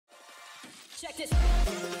Check this.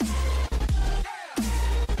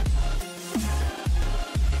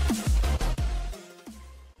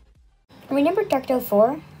 Remember Darkdove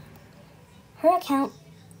 4? Her account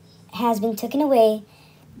has been taken away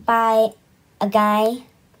by a guy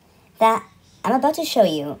that I'm about to show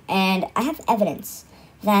you, and I have evidence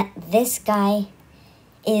that this guy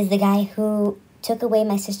is the guy who took away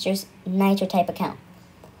my sister's Nitro type account.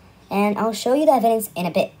 And I'll show you the evidence in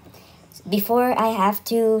a bit. Before I have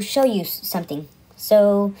to show you something.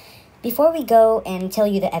 So before we go and tell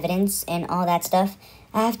you the evidence and all that stuff,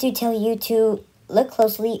 I have to tell you to look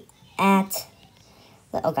closely at,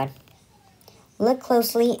 look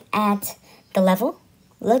closely at the level.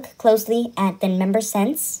 Look closely at the member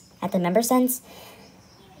sense. It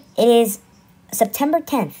is September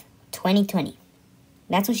 10th, 2020.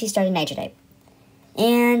 That's when she started Nitro type.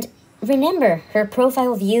 And remember her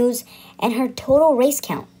profile views and her total race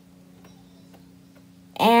count.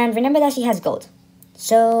 And remember that she has gold.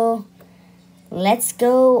 So let's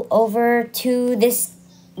go over to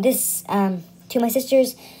to my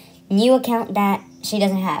sister's new account that she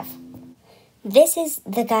doesn't have. This is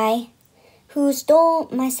the guy who stole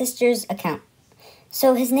my sister's account.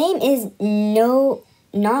 So his name is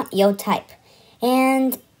not Yo Type,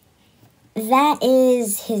 and that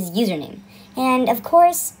is his username. And of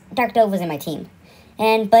course, Darkdove was in my team,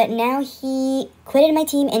 but now he quitted my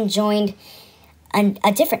team and joined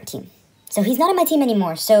a different team. So he's not on my team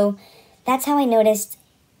anymore. So that's how I noticed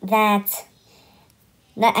that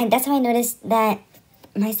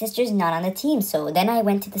my sister's not on the team. So then I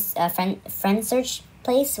went to this friend search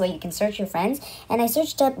place where you can search your friends, and I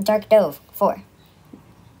searched up Darkdove 4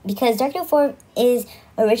 because Darkdove 4 is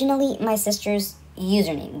originally my sister's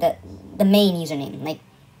username, the main username, like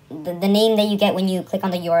the name that you get when you click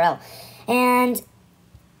on the URL. And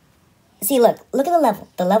see, look at the level.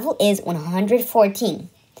 The level is 114.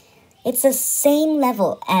 It's the same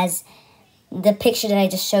level as the picture that I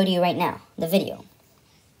just showed you right now, the video.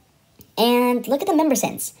 And look at the member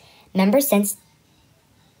sense. Member sense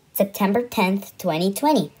September 10th,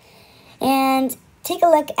 2020. And take a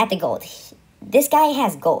look at the gold. This guy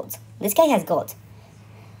has gold.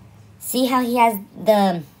 See how he has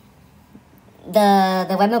the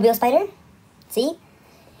webmobile spider? See?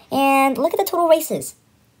 And look at the total races.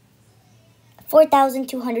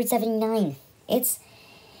 4,279.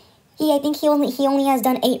 I think he only has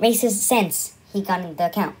done 8 races since he got into the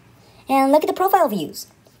account. And look at the profile views.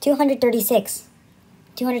 236.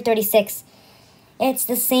 It's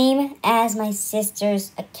the same as my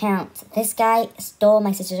sister's account. This guy stole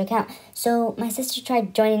my sister's account. So my sister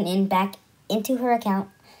tried joining in back into her account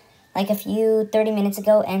like 30 minutes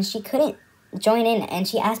ago, and she couldn't join in, and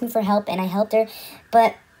she asked me for help, and I helped her,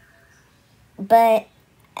 but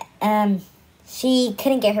she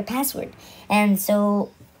couldn't get her password. And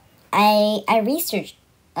so I researched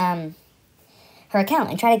her account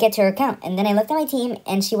and tried to get to her account, and then I looked at my team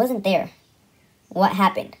and she wasn't there. What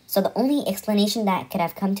happened? So the only explanation that could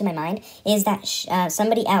have come to my mind is that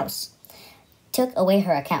somebody else took away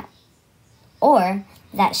her account, or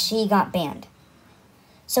that she got banned.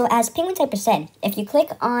 So as Penguin Typer said, if you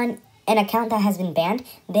click on an account that has been banned,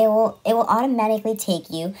 it will automatically take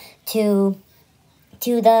you to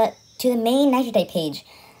the main Nitro Type page,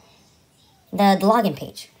 the login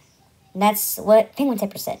page. That's what Penguin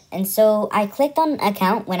Typer said. And so I clicked on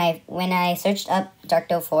account when I searched up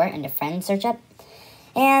Darkdove 4 in the friend search up.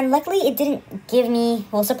 And luckily it didn't give me,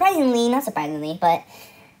 well, surprisingly, not surprisingly, but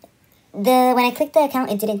when I clicked the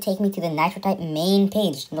account, it didn't take me to the Nitro Type main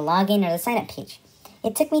page, the login or the sign up page.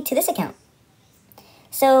 It took me to this account.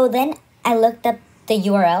 So then I looked up the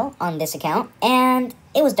URL on this account, and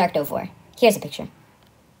it was Darkdove 4. Here's a picture.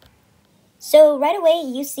 So right away,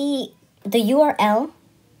 you see the URL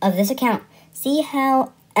of this account. See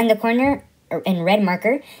how in the corner, in red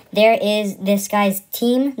marker, there is this guy's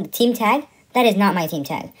team, the team tag? That is not my team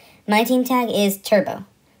tag. My team tag is Turbo,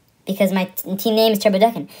 because my team name is Turbo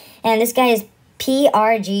Duckin. And this guy is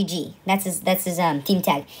PRGG. That's his team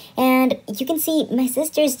tag. And you can see my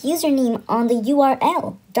sister's username on the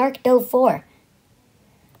URL, Darkdove 4.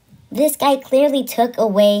 This guy clearly took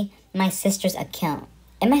away my sister's account.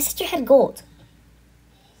 And my sister had gold.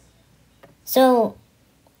 So,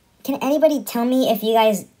 can anybody tell me if you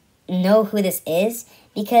guys know who this is?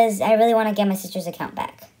 Because I really want to get my sister's account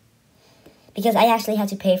back. Because I actually had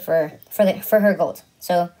to pay for her gold.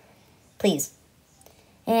 So, please.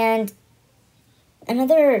 And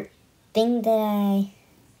another thing I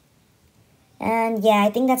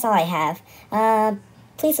think that's all I have.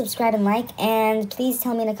 Please subscribe and like, and please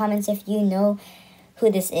tell me in the comments if you know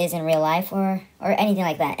who this is in real life or anything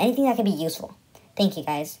like that. Anything that could be useful. Thank you,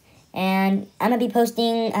 guys. And I'm going to be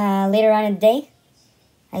posting later on in the day,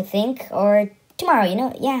 I think, or tomorrow,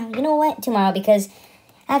 yeah, you know what, tomorrow, because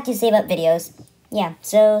I have to save up videos. Yeah,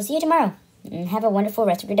 so see you tomorrow, and have a wonderful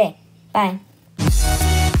rest of your day. Bye.